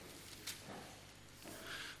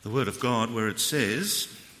The Word of God, where it says,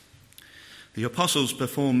 "The apostles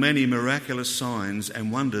performed many miraculous signs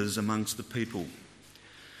and wonders amongst the people,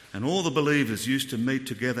 and all the believers used to meet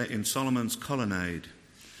together in Solomon's colonnade.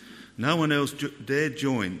 No one else dared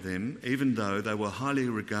join them, even though they were highly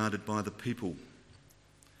regarded by the people.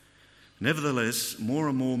 Nevertheless, more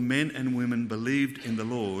and more men and women believed in the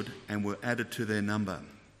Lord and were added to their number.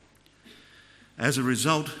 As a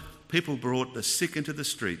result, people brought the sick into the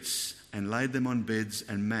streets and laid them on beds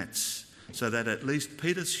and mats, so that at least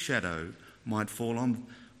Peter's shadow might fall on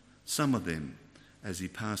some of them as he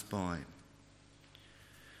passed by.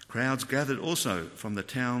 Crowds gathered also from the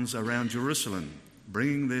towns around Jerusalem,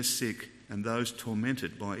 bringing their sick and those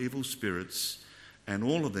tormented by evil spirits, and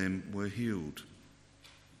all of them were healed.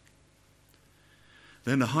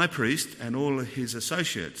 Then the high priest and all his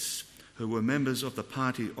associates, who were members of the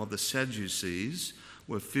party of the Sadducees,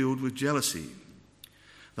 were filled with jealousy.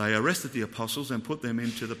 They arrested the apostles and put them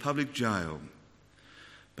into the public jail.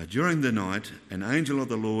 But during the night, an angel of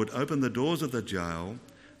the Lord opened the doors of the jail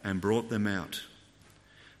and brought them out.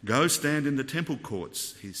 'Go stand in the temple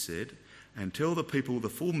courts,' he said, 'and tell the people the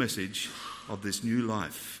full message of this new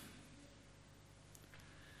life.'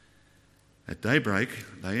 At daybreak,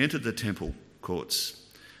 they entered the temple courts,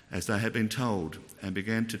 as they had been told, and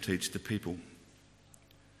began to teach the people.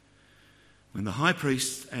 When the high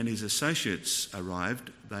priest and his associates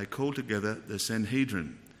arrived, they called together the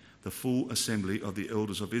Sanhedrin, the full assembly of the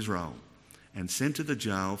elders of Israel, and sent to the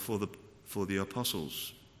jail for the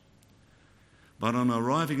apostles. But on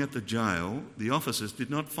arriving at the jail, the officers did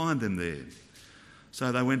not find them there.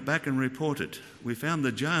 So they went back and reported, 'We found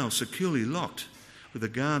the jail securely locked, with a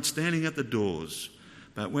guard standing at the doors,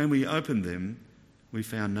 but when we opened them, we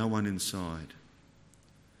found no one inside.'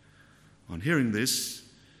 On hearing this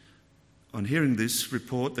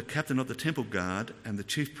report, the captain of the temple guard and the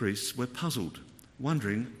chief priests were puzzled,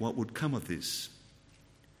 wondering what would come of this.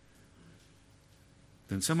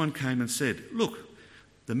 Then someone came and said, 'Look,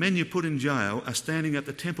 the men you put in jail are standing at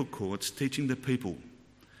the temple courts teaching the people.'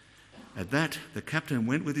 At that, the captain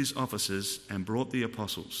went with his officers and brought the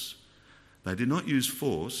apostles. They did not use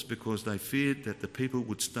force because they feared that the people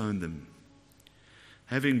would stone them.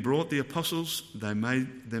 Having brought the apostles, they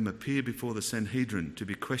made them appear before the Sanhedrin to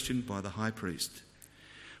be questioned by the high priest.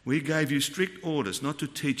 'We gave you strict orders not to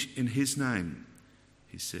teach in his name,'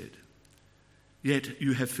 he said. 'Yet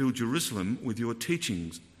you have filled Jerusalem with your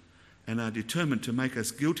teachings and are determined to make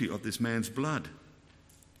us guilty of this man's blood.'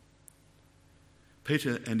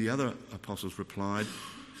 Peter and the other apostles replied,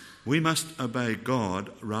 'We must obey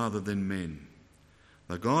God rather than men.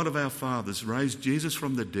 The God of our fathers raised Jesus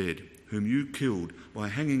from the dead, whom you killed by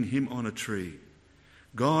hanging him on a tree.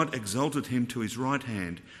 God exalted him to his right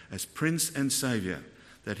hand as Prince and Saviour,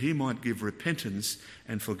 that he might give repentance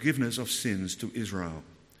and forgiveness of sins to Israel.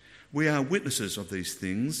 We are witnesses of these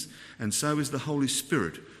things, and so is the Holy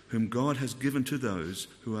Spirit, whom God has given to those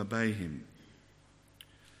who obey him.'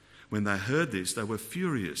 When they heard this, they were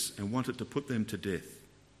furious and wanted to put them to death.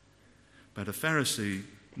 But a Pharisee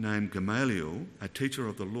named Gamaliel, a teacher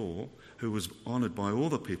of the law, who was honoured by all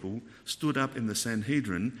the people, stood up in the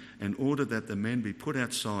Sanhedrin and ordered that the men be put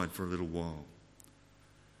outside for a little while.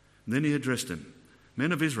 Then he addressed them,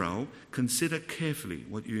 'Men of Israel, consider carefully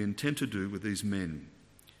what you intend to do with these men.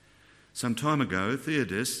 Some time ago,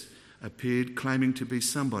 Theudas appeared claiming to be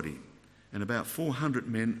somebody, and about 400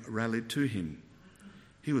 men rallied to him.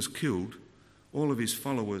 He was killed, all of his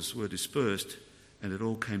followers were dispersed, and it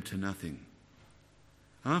all came to nothing.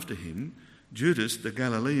 After him, Judas the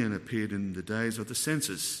Galilean appeared in the days of the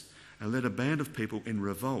census and led a band of people in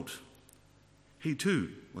revolt. He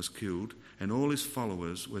too was killed, and all his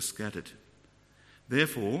followers were scattered.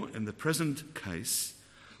 Therefore, in the present case,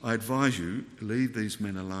 I advise you, leave these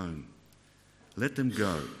men alone. Let them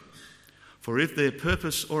go. For if their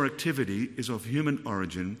purpose or activity is of human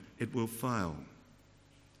origin, it will fail.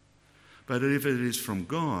 But if it is from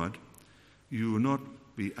God, you will not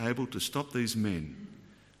be able to stop these men.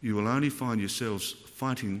 You will only find yourselves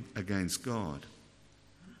fighting against God.'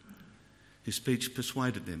 His speech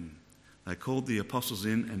persuaded them. They called the apostles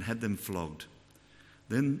in and had them flogged.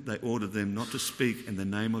 Then they ordered them not to speak in the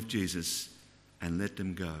name of Jesus and let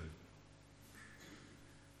them go.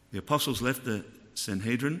 The apostles left the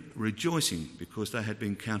Sanhedrin rejoicing because they had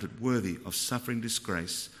been counted worthy of suffering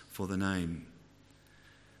disgrace for the name.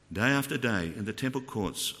 Day after day in the temple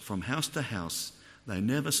courts, from house to house, they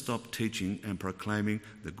never stopped teaching and proclaiming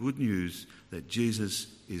the good news that Jesus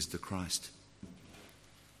is the Christ."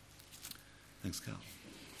 Thanks, Carl.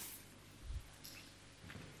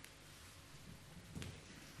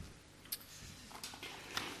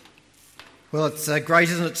 Well, it's great,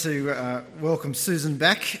 isn't it, to welcome Susan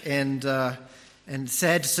back, and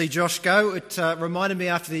sad to see Josh go. It reminded me,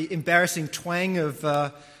 after the embarrassing twang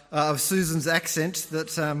of Susan's accent, that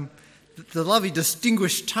the lovely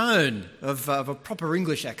distinguished tone of a proper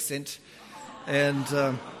English accent,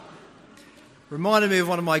 and reminded me of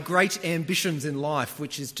one of my great ambitions in life,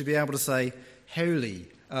 which is to be able to say "holy"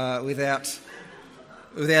 without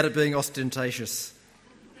it being ostentatious.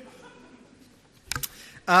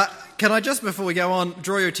 Can I just, before we go on,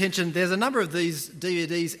 draw your attention? There's a number of these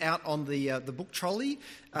DVDs out on the book trolley.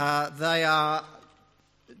 They are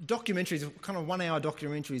documentaries, kind of 1 hour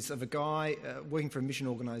documentaries of a guy working for a mission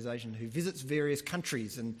organisation who visits various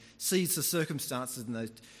countries and sees the circumstances in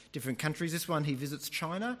those different countries. This one, he visits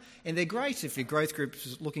China, and they're great if your growth group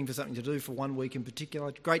is looking for something to do for 1 week in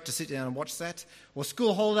particular. Great to sit down and watch that. Or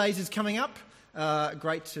school holidays is coming up.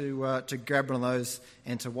 Great to grab one of those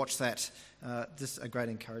and to watch that. Just a great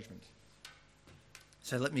encouragement.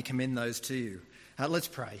 So let me commend those to you. Let's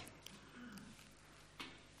pray.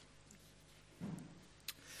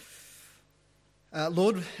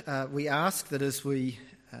 Lord, we ask that as we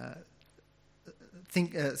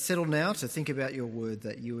settle now to think about your word,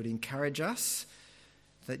 that you would encourage us,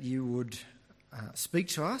 that you would speak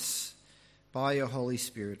to us by your Holy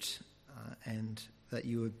Spirit, and that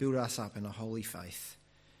you would build us up in a holy faith.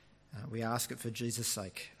 We ask it for Jesus'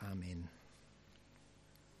 sake. Amen.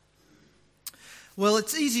 Well,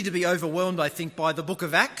 it's easy to be overwhelmed, I think, by the book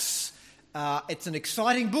of Acts. It's an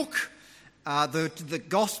exciting book. The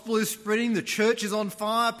gospel is spreading, the church is on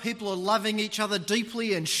fire, people are loving each other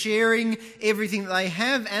deeply and sharing everything that they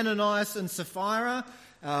have. Ananias and Sapphira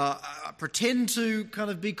pretend to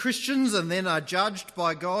kind of be Christians and then are judged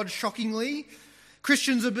by God shockingly.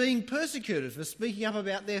 Christians are being persecuted for speaking up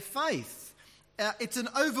about their faith. It's an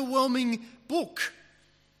overwhelming book.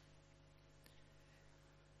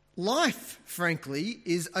 Life, frankly,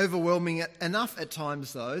 is overwhelming enough at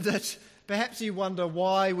times, though, that perhaps you wonder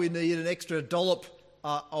why we need an extra dollop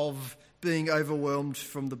of being overwhelmed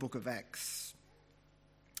from the book of Acts.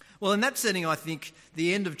 Well, in that setting, I think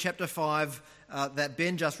the end of chapter 5 that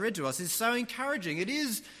Ben just read to us is so encouraging. It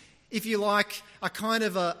is, if you like, a kind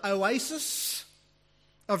of an oasis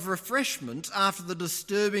of refreshment after the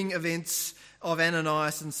disturbing events of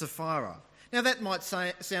Ananias and Sapphira. Now, that might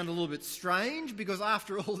sound a little bit strange, because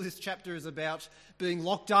after all, this chapter is about being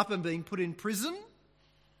locked up and being put in prison.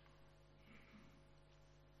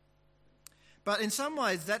 But in some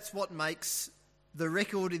ways, that's what makes the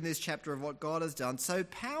record in this chapter of what God has done so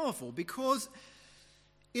powerful, because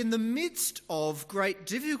in the midst of great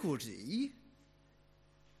difficulty,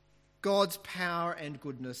 God's power and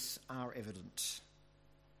goodness are evident.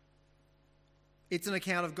 It's an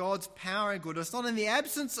account of God's power and goodness, not in the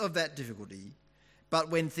absence of that difficulty, but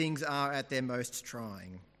when things are at their most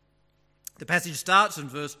trying. The passage starts in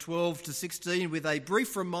verse 12 to 16 with a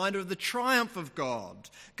brief reminder of the triumph of God.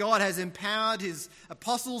 God has empowered his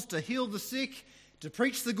apostles to heal the sick, to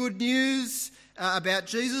preach the good news about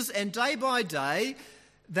Jesus, and day by day,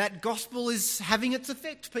 that gospel is having its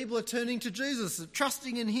effect. People are turning to Jesus,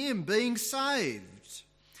 trusting in him, being saved.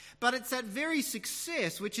 But it's that very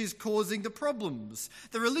success which is causing the problems.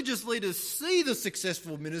 The religious leaders see the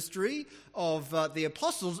successful ministry of the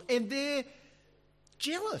apostles, and they're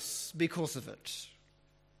jealous because of it.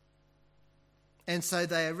 And so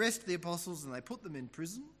they arrest the apostles and they put them in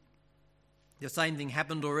prison. The same thing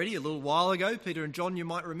happened already a little while ago. Peter and John, you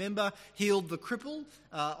might remember, healed the cripple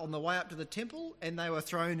on the way up to the temple, and they were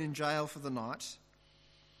thrown in jail for the night.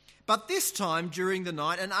 But this time, during the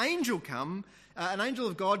night, an angel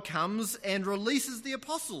of God comes and releases the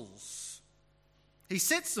apostles. He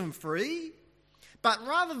sets them free, but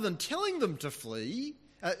rather than telling them to flee,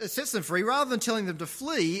 for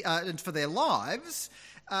their lives,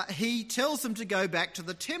 he tells them to go back to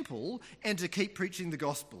the temple and to keep preaching the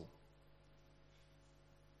gospel.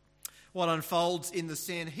 What unfolds in the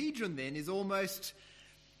Sanhedrin then is almost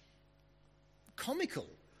comical.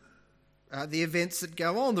 The events that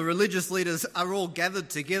go on. The religious leaders are all gathered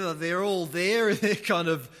together. They're all there in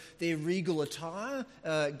their regal attire,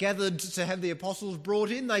 gathered to have the apostles brought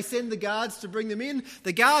in. They send the guards to bring them in.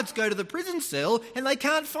 The guards go to the prison cell and they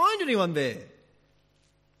can't find anyone there.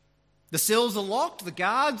 The cells are locked. The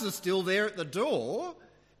guards are still there at the door,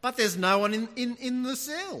 but there's no one in the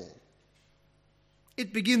cell.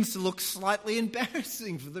 It begins to look slightly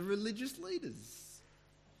embarrassing for the religious leaders.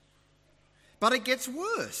 But it gets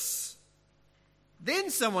worse.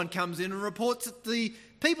 Then someone comes in and reports that the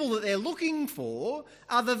people that they're looking for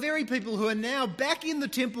are the very people who are now back in the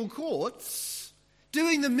temple courts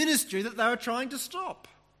doing the ministry that they were trying to stop.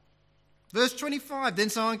 Verse 25, then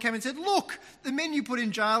someone came and said, "Look, the men you put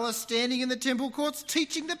in jail are standing in the temple courts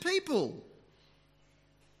teaching the people."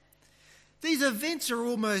 These events are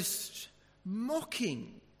almost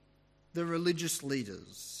mocking the religious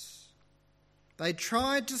leaders. They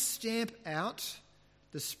tried to stamp out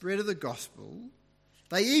the spread of the gospel.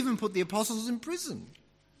 They even put the apostles in prison.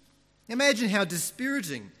 Imagine how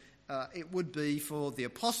dispiriting it would be for the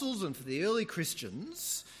apostles and for the early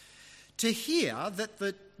Christians to hear that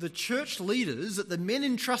the church leaders, that the men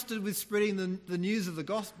entrusted with spreading the news of the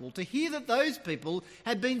gospel, to hear that those people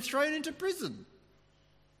had been thrown into prison.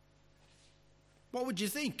 What would you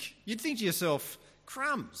think? You'd think to yourself,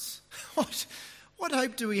 crumbs, what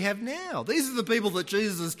hope do we have now? These are the people that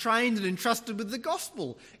Jesus has trained and entrusted with the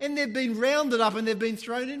gospel, and they've been rounded up and they've been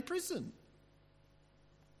thrown in prison.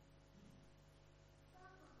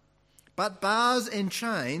 But bars and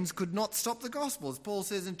chains could not stop the gospel. As Paul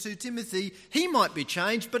says in 2 Timothy, he might be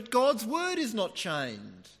changed, but God's word is not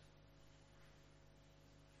chained.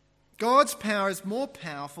 God's power is more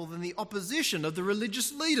powerful than the opposition of the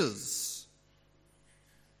religious leaders.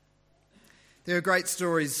 There are great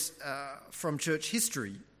stories from church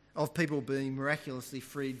history of people being miraculously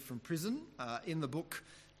freed from prison. In the book,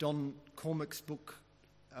 Don Cormack's book,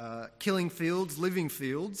 Killing Fields, Living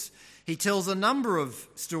Fields, he tells a number of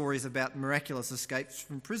stories about miraculous escapes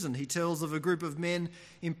from prison. He tells of a group of men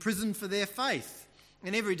imprisoned for their faith.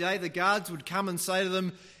 And every day the guards would come and say to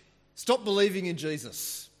them, "Stop believing in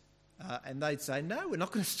Jesus." And they'd say, "No, we're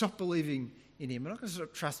not going to stop believing in him. We're not going to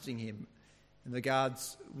stop trusting him." And the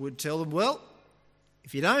guards would tell them, "Well,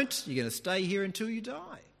 if you don't, you're going to stay here until you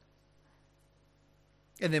die."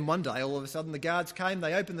 And then one day, all of a sudden, the guards came,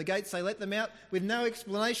 they opened the gates, they let them out with no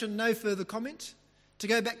explanation, no further comment, to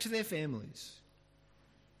go back to their families.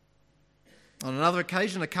 On another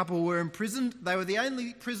occasion, a couple were imprisoned. They were the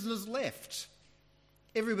only prisoners left.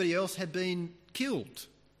 Everybody else had been killed,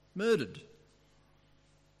 murdered.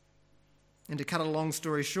 And to cut a long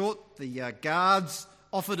story short, the guards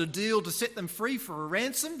offered a deal to set them free for a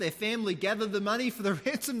ransom. Their family gathered the money for the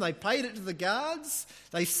ransom. They paid it to the guards.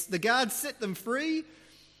 The guards set them free.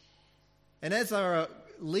 And as they were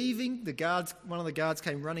leaving, one of the guards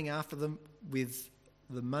came running after them with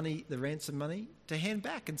the money, the ransom money, to hand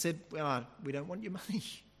back and said, "Well, we don't want your money."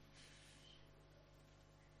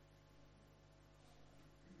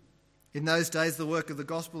 In those days, the work of the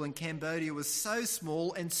gospel in Cambodia was so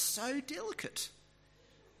small and so delicate.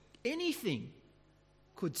 Anything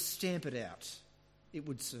could stamp it out, it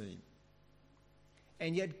would seem.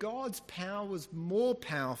 And yet God's power was more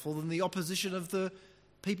powerful than the opposition of the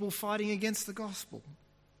people fighting against the gospel.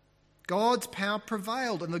 God's power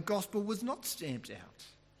prevailed and the gospel was not stamped out.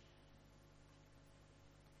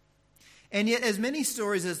 And yet, as many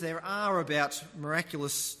stories as there are about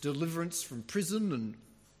miraculous deliverance from prison and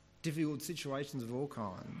difficult situations of all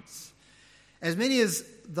kinds, as many as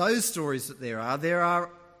those stories that there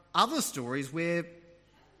are other stories where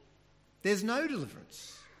there's no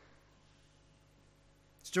deliverance.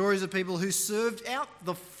 Stories of people who served out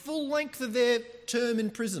the full length of their term in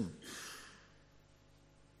prison.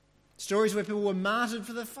 Stories where people were martyred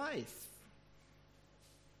for the faith.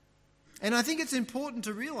 And I think it's important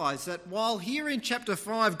to realise that while here in chapter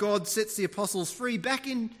 5 God sets the apostles free, back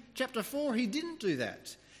in chapter 4 he didn't do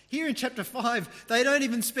that. Here in chapter 5 they don't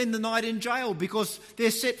even spend the night in jail because they're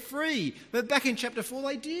set free. But back in chapter 4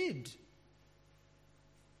 they did.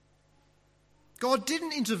 God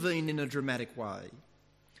didn't intervene in a dramatic way.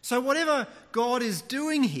 So whatever God is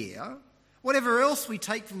doing here, whatever else we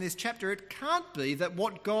take from this chapter, it can't be that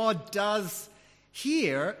what God does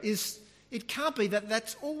here it can't be that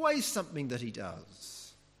that's always something that he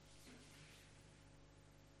does.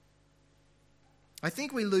 I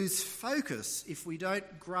think we lose focus if we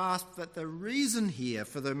don't grasp that the reason here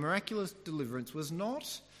for the miraculous deliverance was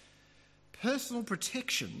not personal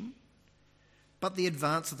protection, but the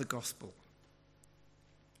advance of the gospel.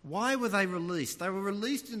 Why were they released? They were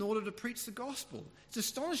released in order to preach the gospel. It's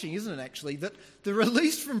astonishing, isn't it, actually, that the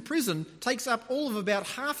release from prison takes up all of about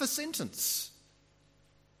half a sentence.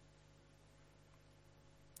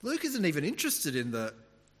 Luke isn't even interested in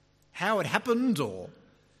how it happened or...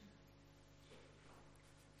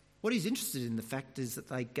 What he's interested in, the fact is that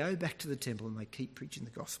they go back to the temple and they keep preaching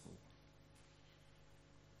the gospel.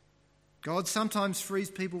 God sometimes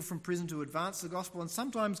frees people from prison to advance the gospel, and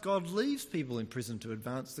sometimes God leaves people in prison to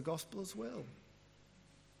advance the gospel as well.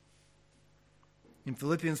 In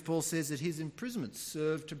Philippians, Paul says that his imprisonment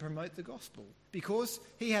served to promote the gospel because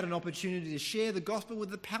he had an opportunity to share the gospel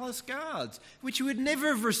with the palace guards, which he would never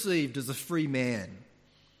have received as a free man.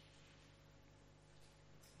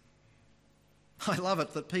 I love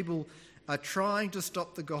it that people are trying to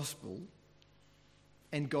stop the gospel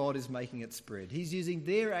and God is making it spread. He's using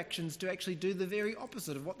their actions to actually do the very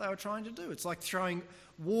opposite of what they were trying to do. It's like throwing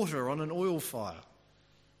water on an oil fire,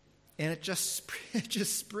 and it just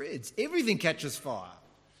spreads. Everything catches fire.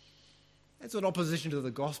 That's what opposition to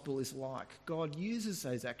the gospel is like. God uses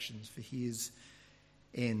those actions for his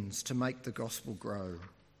ends to make the gospel grow.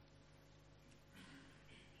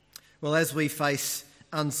 Well, as we face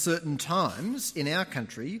uncertain times in our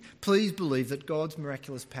country, please believe that God's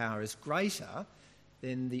miraculous power is greater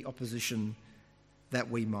than the opposition that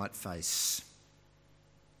we might face.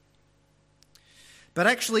 But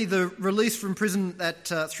actually, the release from prison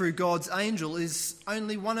through God's angel is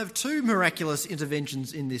only one of two miraculous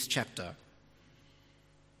interventions in this chapter.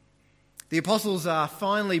 The apostles are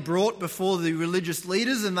finally brought before the religious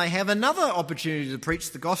leaders, and they have another opportunity to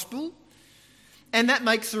preach the gospel. And that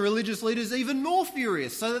makes the religious leaders even more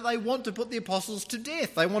furious, so that they want to put the apostles to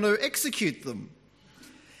death. They want to execute them.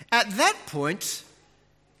 At that point,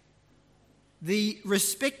 the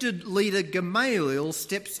respected leader Gamaliel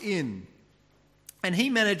steps in, and he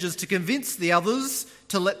manages to convince the others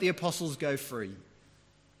to let the apostles go free.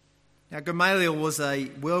 Now, Gamaliel was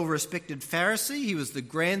a well-respected Pharisee. He was the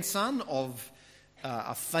grandson of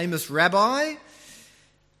a famous rabbi,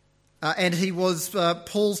 and he was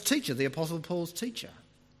Paul's teacher, the Apostle Paul's teacher.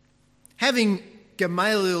 Having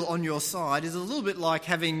Gamaliel on your side is a little bit like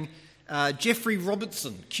having Geoffrey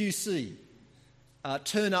Robertson, QC,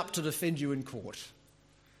 turn up to defend you in court.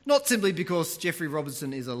 Not simply because Geoffrey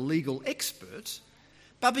Robertson is a legal expert,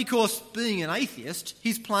 but because, being an atheist,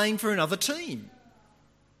 he's playing for another team.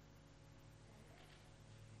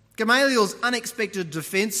 Gamaliel's unexpected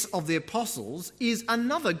defence of the apostles is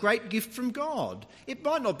another great gift from God. It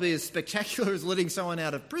might not be as spectacular as letting someone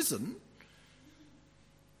out of prison,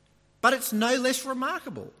 but it's no less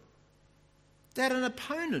remarkable that an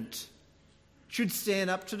opponent should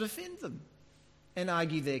stand up to defend them and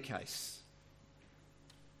argue their case.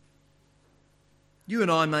 You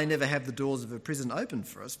and I may never have the doors of a prison open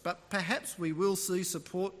for us, but perhaps we will see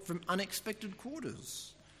support from unexpected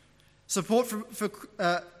quarters. Support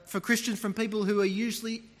for Christians from people who are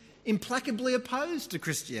usually implacably opposed to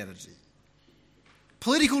Christianity.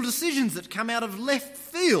 Political decisions that come out of left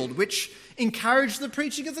field which encourage the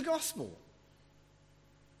preaching of the gospel.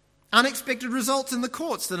 Unexpected results in the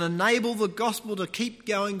courts that enable the gospel to keep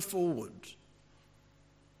going forward.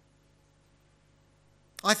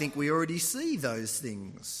 I think we already see those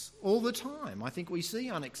things all the time. I think we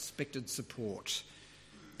see unexpected support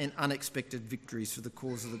and unexpected victories for the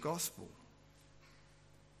cause of the gospel.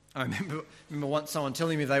 I remember once someone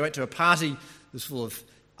telling me they went to a party that was full of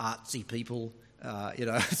artsy people,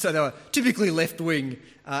 so they were typically left-wing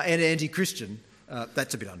and anti-Christian.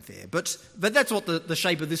 That's a bit unfair, but that's what the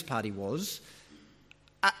shape of this party was.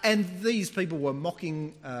 And these people were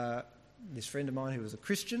mocking this friend of mine who was a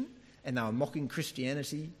Christian, and they were mocking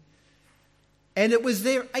Christianity. And it was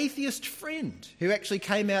their atheist friend who actually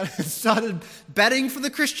came out and started batting for the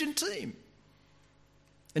Christian team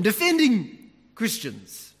and defending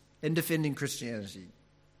Christians and defending Christianity.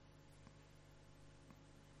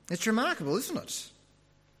 It's remarkable, isn't it?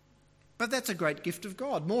 But that's a great gift of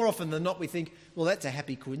God. More often than not, we think, well, that's a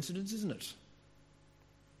happy coincidence, isn't it?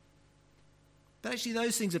 But actually,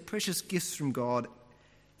 those things are precious gifts from God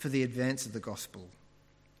for the advance of the gospel.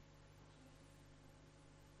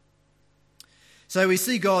 So we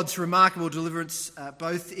see God's remarkable deliverance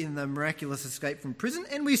both in the miraculous escape from prison,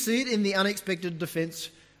 and we see it in the unexpected defence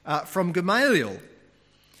from Gamaliel.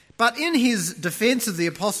 But in his defence of the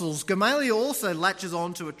apostles, Gamaliel also latches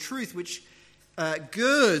on to a truth which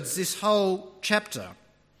girds this whole chapter.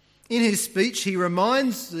 In his speech, he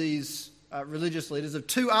reminds these religious leaders of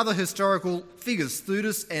two other historical figures,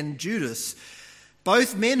 Theudas and Judas,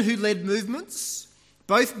 both men who led movements,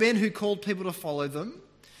 both men who called people to follow them,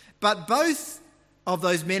 but both of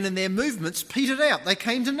those men and their movements petered out. They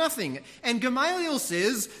came to nothing. And Gamaliel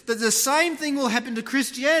says that the same thing will happen to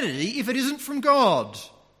Christianity if it isn't from God.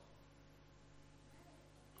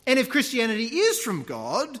 And if Christianity is from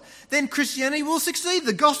God, then Christianity will succeed.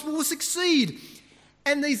 The gospel will succeed.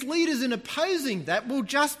 And these leaders in opposing that will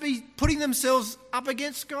just be putting themselves up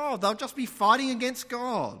against God. They'll just be fighting against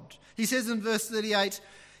God. He says in verse 38,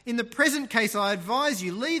 "In the present case I advise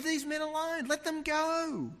you, leave these men alone. Let them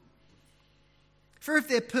go. For if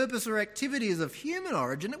their purpose or activity is of human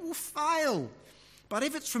origin, it will fail. But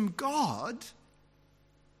if it's from God,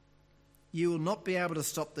 you will not be able to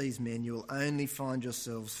stop these men. You will only find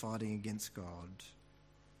yourselves fighting against God."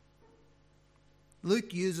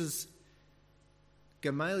 Luke uses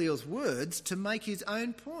Gamaliel's words to make his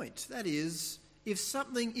own point. That is, if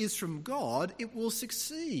something is from God, it will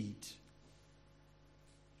succeed.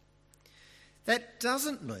 That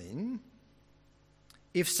doesn't mean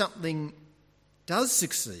if something does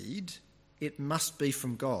succeed, it must be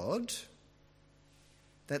from God.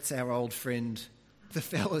 That's our old friend, the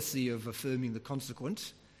fallacy of affirming the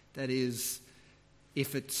consequent. That is,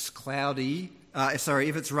 if it's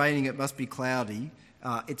raining, it must be cloudy.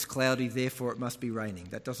 It's cloudy, therefore it must be raining.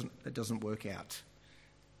 That doesn't work out.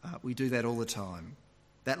 We do that all the time.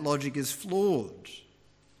 That logic is flawed.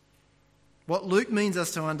 What Luke means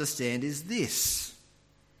us to understand is this.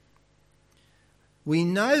 We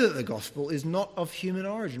know that the gospel is not of human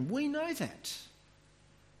origin. We know that.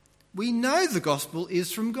 We know the gospel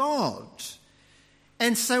is from God.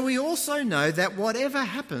 And so we also know that whatever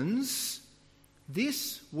happens,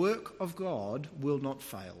 this work of God will not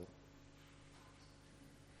fail.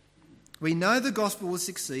 We know the gospel will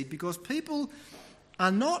succeed because people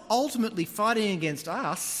are not ultimately fighting against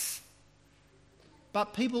us,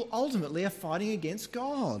 but people ultimately are fighting against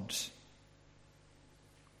God.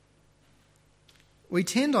 We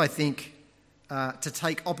tend, I think, to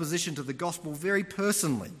take opposition to the gospel very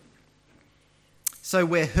personally. So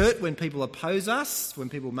we're hurt when people oppose us, when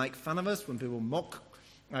people make fun of us, when people mock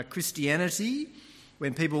Christianity,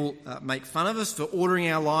 when people make fun of us for ordering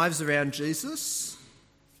our lives around Jesus.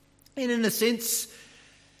 And in a sense,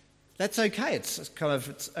 that's okay.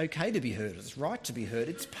 It's okay to be hurt. It's right to be hurt.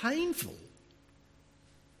 It's painful.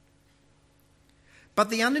 But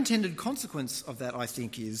the unintended consequence of that, I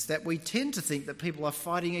think, is that we tend to think that people are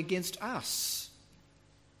fighting against us.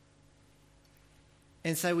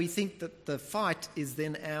 And so we think that the fight is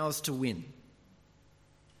then ours to win.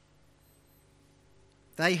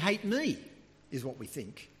 They hate me, is what we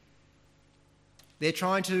think. They're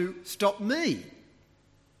trying to stop me.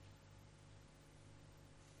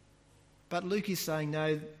 But Luke is saying,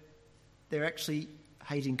 no, they're actually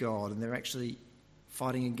hating God and they're actually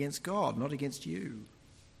fighting against God, not against you.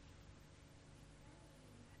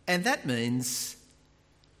 And that means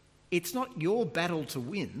it's not your battle to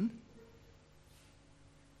win,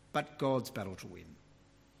 but God's battle to win.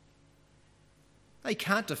 They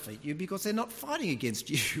can't defeat you because they're not fighting against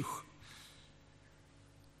you.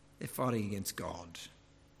 They're fighting against God.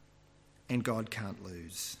 And God can't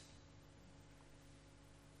lose.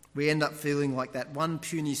 We end up feeling like that one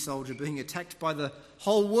puny soldier being attacked by the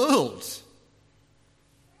whole world. It's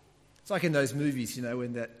like in those movies,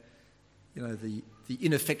 when the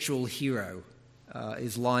ineffectual hero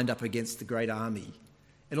is lined up against the great army,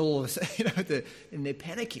 and all of a sudden, and they're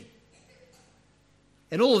panicking.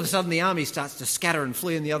 And all of a sudden the army starts to scatter and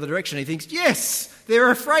flee in the other direction. He thinks, yes,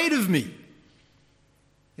 they're afraid of me.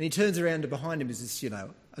 And he turns around and behind him is this,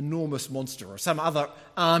 enormous monster or some other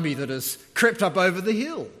army that has crept up over the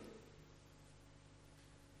hill.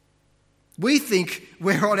 We think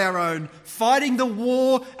we're on our own fighting the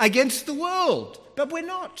war against the world, but we're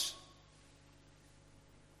not.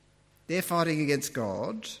 They're fighting against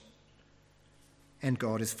God, and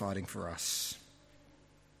God is fighting for us.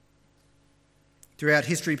 Throughout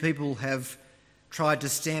history, people have tried to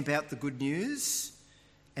stamp out the good news,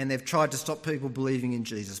 and they've tried to stop people believing in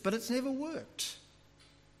Jesus, but it's never worked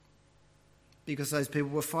because those people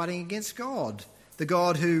were fighting against God, the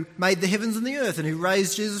God who made the heavens and the earth and who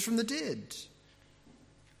raised Jesus from the dead.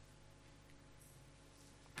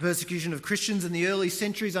 The persecution of Christians in the early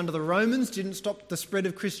centuries under the Romans didn't stop the spread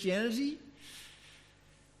of Christianity.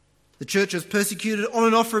 The church was persecuted on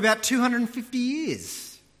and off for about 250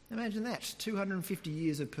 years. Imagine that, 250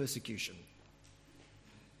 years of persecution.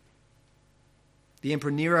 The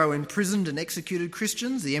Emperor Nero imprisoned and executed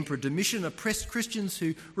Christians. The Emperor Domitian oppressed Christians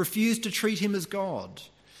who refused to treat him as God.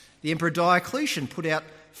 The Emperor Diocletian put out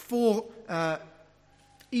 4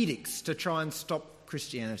 edicts to try and stop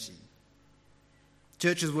Christianity.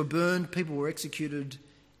 Churches were burned, people were executed.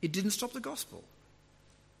 It didn't stop the gospel.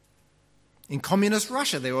 In communist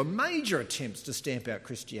Russia, there were major attempts to stamp out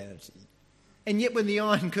Christianity. And yet when the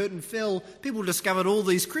Iron Curtain fell, people discovered all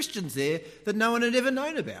these Christians there that no one had ever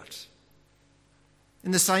known about.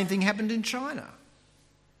 And the same thing happened in China.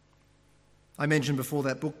 I mentioned before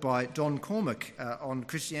that book by Don Cormack on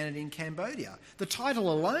Christianity in Cambodia. The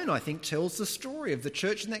title alone, I think, tells the story of the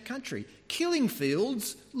church in that country. Killing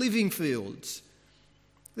fields, living fields.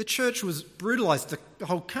 The church was brutalised. The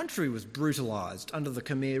whole country was brutalised under the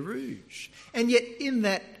Khmer Rouge. And yet in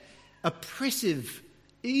that oppressive,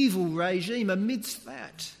 evil regime, amidst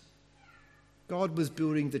that, God was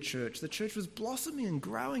building the church. The church was blossoming and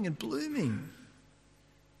growing and blooming.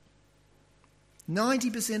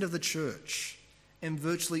 90% of the church and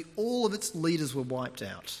virtually all of its leaders were wiped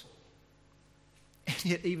out. And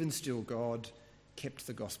yet even still, God kept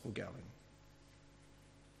the gospel going.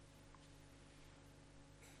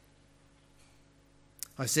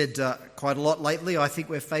 I've said quite a lot lately, I think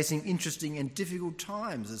we're facing interesting and difficult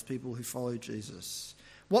times as people who follow Jesus.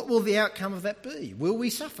 What will the outcome of that be? Will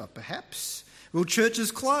we suffer? Perhaps. Will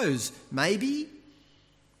churches close? Maybe.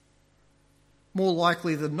 More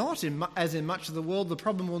likely than not, as in much of the world, the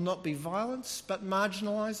problem will not be violence, but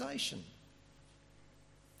marginalisation.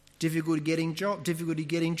 Difficulty getting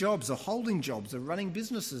jobs, or holding jobs, or running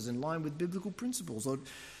businesses in line with biblical principles, or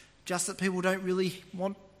just that people don't really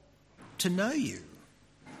want to know you.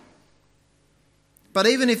 But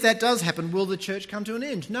even if that does happen, will the church come to an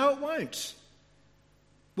end? No, it won't.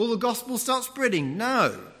 Will the gospel start spreading?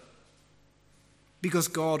 No. Because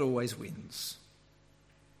God always wins.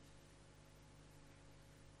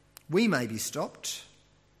 We may be stopped.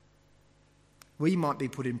 We might be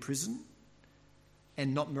put in prison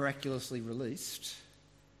and not miraculously released.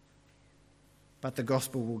 But the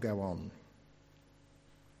gospel will go on.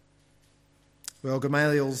 Well,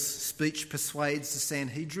 Gamaliel's speech persuades the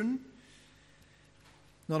Sanhedrin.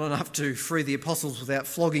 Not enough to free the apostles without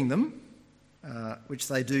flogging them, which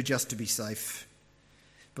they do just to be safe,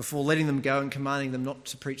 before letting them go and commanding them not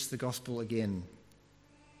to preach the gospel again.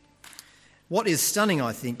 What is stunning,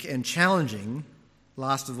 I think, and challenging,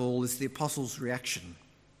 last of all, is the apostles' reaction.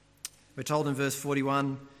 We're told in verse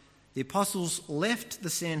 41, the apostles left the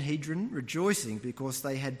Sanhedrin rejoicing because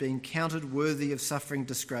they had been counted worthy of suffering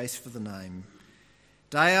disgrace for the name.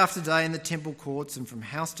 Day after day in the temple courts and from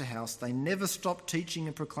house to house, they never stopped teaching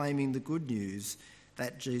and proclaiming the good news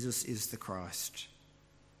that Jesus is the Christ.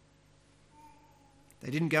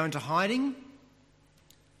 They didn't go into hiding.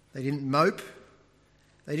 They didn't mope.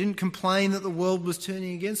 They didn't complain that the world was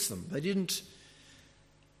turning against them. They didn't,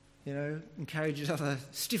 encourage each other,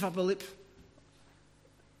 stiff upper lip,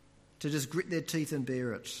 to just grit their teeth and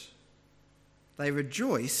bear it. They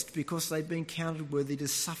rejoiced because they'd been counted worthy to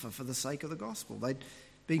suffer for the sake of the gospel. They'd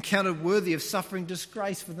been counted worthy of suffering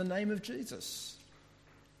disgrace for the name of Jesus.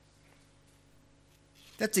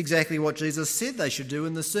 That's exactly what Jesus said they should do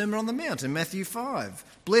in the Sermon on the Mount in Matthew 5.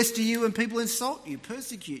 Blessed are you when people insult you,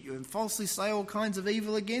 persecute you, and falsely say all kinds of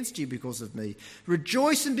evil against you because of me.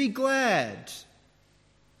 Rejoice and be glad,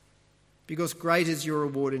 because great is your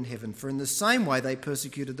reward in heaven. For in the same way they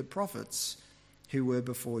persecuted the prophets who were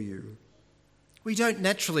before you. We don't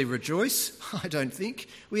naturally rejoice, I don't think.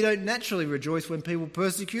 We don't naturally rejoice when people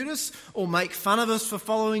persecute us or make fun of us for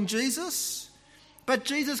following Jesus. But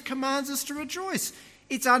Jesus commands us to rejoice.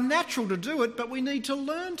 It's unnatural to do it, but we need to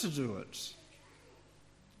learn to do it.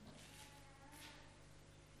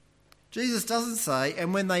 Jesus doesn't say,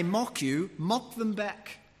 and when they mock you, mock them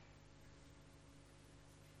back.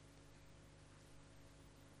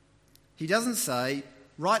 He doesn't say,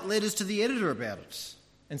 write letters to the editor about it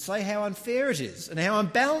and say how unfair it is and how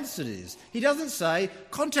unbalanced it is. He doesn't say,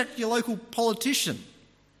 contact your local politician.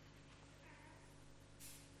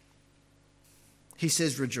 He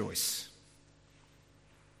says, rejoice.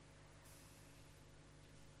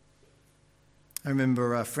 I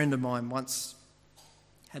remember a friend of mine once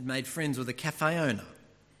had made friends with a cafe owner.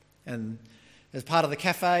 And as part of the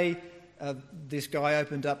cafe, this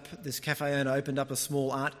cafe owner opened up a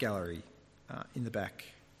small art gallery in the back.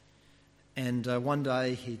 And one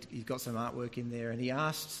day he got some artwork in there and he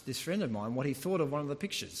asked this friend of mine what he thought of one of the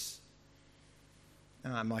pictures.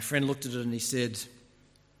 My friend looked at it and he said,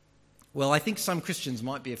 well, I think some Christians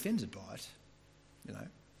might be offended by it.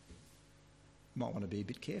 Might want to be a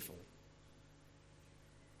bit careful.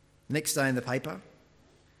 Next day in the paper,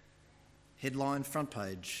 headline, front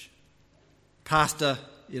page. Pastor,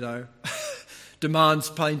 demands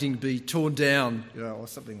painting be torn down, or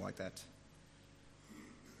something like that.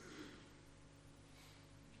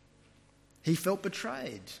 He felt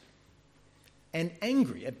betrayed and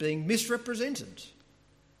angry at being misrepresented,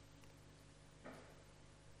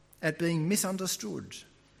 at being misunderstood.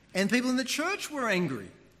 And people in the church were angry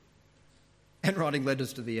and writing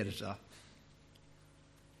letters to the editor.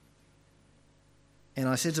 And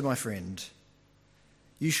I said to my friend,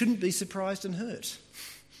 you shouldn't be surprised and hurt.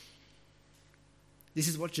 This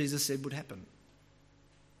is what Jesus said would happen.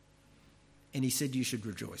 And he said you should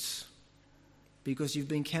rejoice because you've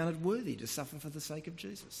been counted worthy to suffer for the sake of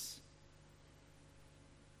Jesus.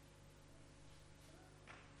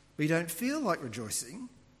 We don't feel like rejoicing,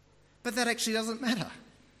 but that actually doesn't matter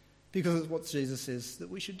because it's what Jesus says that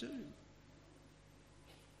we should do.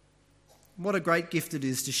 What a great gift it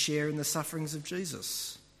is to share in the sufferings of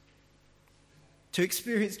Jesus, to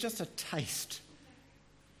experience just a taste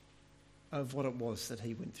of what it was that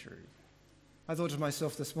he went through. I thought to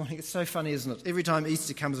myself this morning, it's so funny, isn't it? Every time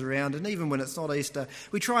Easter comes around, and even when it's not Easter,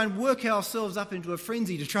 we try and work ourselves up into a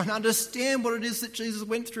frenzy to try and understand what it is that Jesus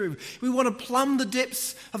went through. We want to plumb the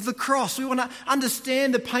depths of the cross. We want to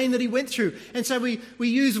understand the pain that he went through. And so we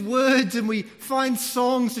use words and we find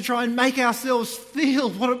songs to try and make ourselves feel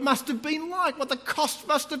what it must have been like, what the cost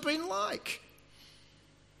must have been like.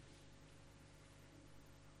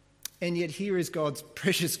 And yet here is God's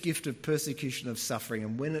precious gift of persecution, of suffering.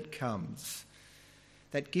 And when it comes,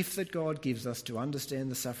 that gift that God gives us to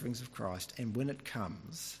understand the sufferings of Christ, and when it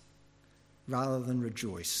comes, rather than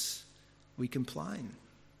rejoice, we complain.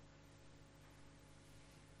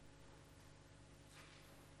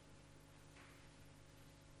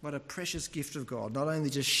 What a precious gift of God, not only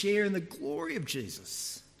to share in the glory of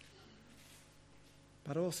Jesus,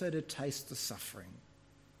 but also to taste the suffering,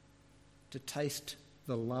 to taste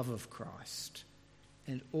the love of Christ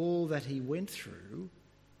and all that he went through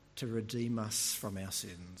to redeem us from our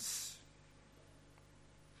sins.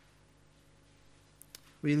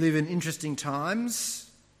 We live in interesting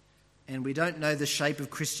times, and we don't know the shape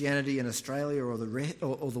of Christianity in Australia or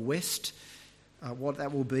the West, what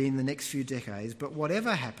that will be in the next few decades. But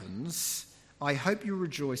whatever happens, I hope you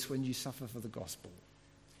rejoice when you suffer for the gospel.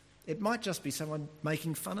 It might just be someone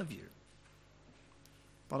making fun of you,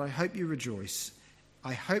 but I hope you rejoice.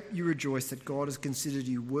 I hope you rejoice that God has considered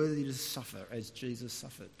you worthy to suffer as Jesus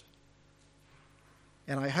suffered.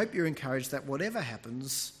 And I hope you're encouraged that whatever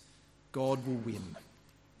happens, God will win.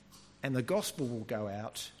 And the gospel will go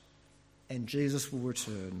out, and Jesus will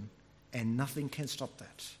return, and nothing can stop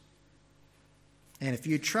that. And if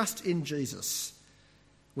you trust in Jesus,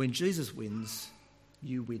 when Jesus wins,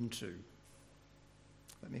 you win too.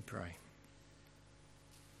 Let me pray.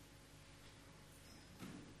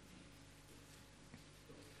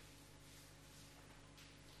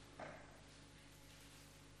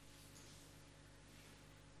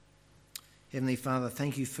 Heavenly Father,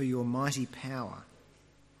 thank you for your mighty power,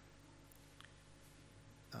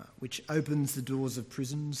 which opens the doors of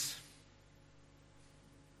prisons,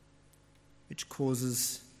 which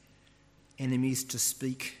causes enemies to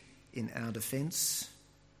speak in our defence.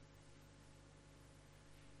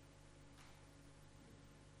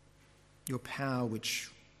 Your power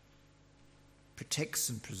which protects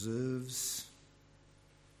and preserves,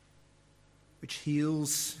 which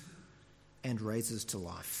heals and raises to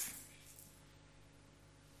life.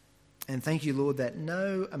 And thank you, Lord, that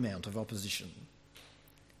no amount of opposition,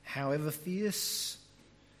 however fierce,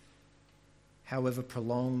 however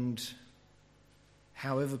prolonged,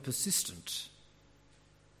 however persistent,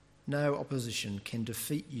 no opposition can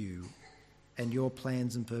defeat you and your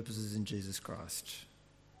plans and purposes in Jesus Christ.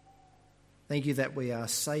 Thank you that we are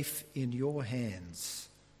safe in your hands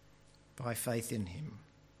by faith in him.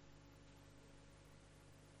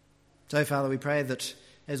 So, Father, we pray that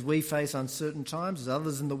as we face uncertain times, as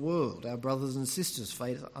others in the world, our brothers and sisters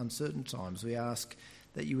face uncertain times, we ask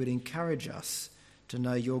that you would encourage us to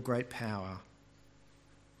know your great power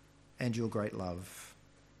and your great love.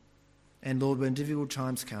 And Lord, when difficult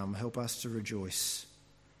times come, help us to rejoice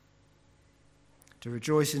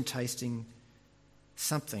in tasting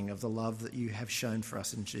something of the love that you have shown for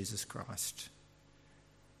us in Jesus Christ.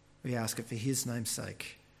 We ask it for his name's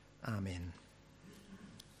sake. Amen.